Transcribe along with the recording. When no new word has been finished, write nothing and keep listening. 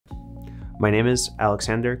My name is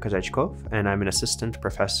Aleksandr Kazachkov, and I'm an assistant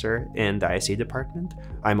professor in the ISE department.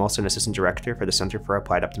 I'm also an assistant director for the Center for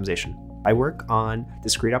Applied Optimization. I work on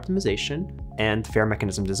discrete optimization and fair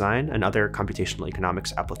mechanism design and other computational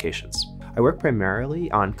economics applications. I work primarily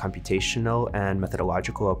on computational and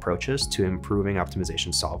methodological approaches to improving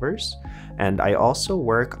optimization solvers, and I also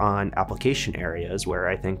work on application areas where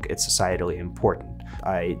I think it's societally important.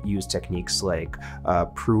 I use techniques like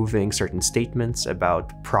proving certain statements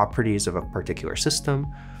about properties of a particular system,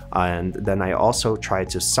 and then I also try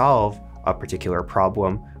to solve a particular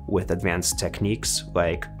problem with advanced techniques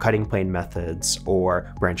like cutting plane methods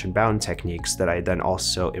or branch and bound techniques that I then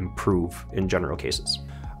also improve in general cases.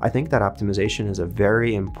 I think that optimization is a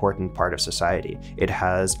very important part of society. It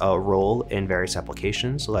has a role in various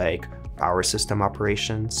applications like power system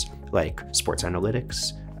operations, like sports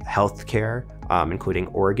analytics, healthcare, including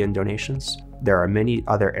organ donations. There are many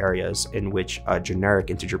other areas in which a generic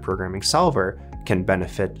integer programming solver can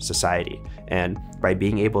benefit society. And by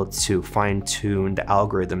being able to fine-tune the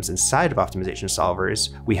algorithms inside of optimization solvers,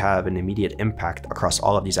 we have an immediate impact across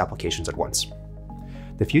all of these applications at once.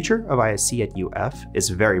 The future of ISE at UF is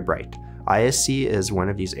very bright. ISE is one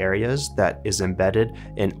of these areas that is embedded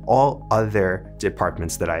in all other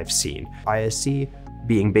departments that I've seen. ISE,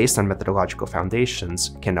 being based on methodological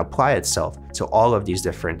foundations, can apply itself to all of these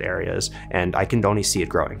different areas, and I can only see it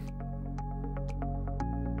growing.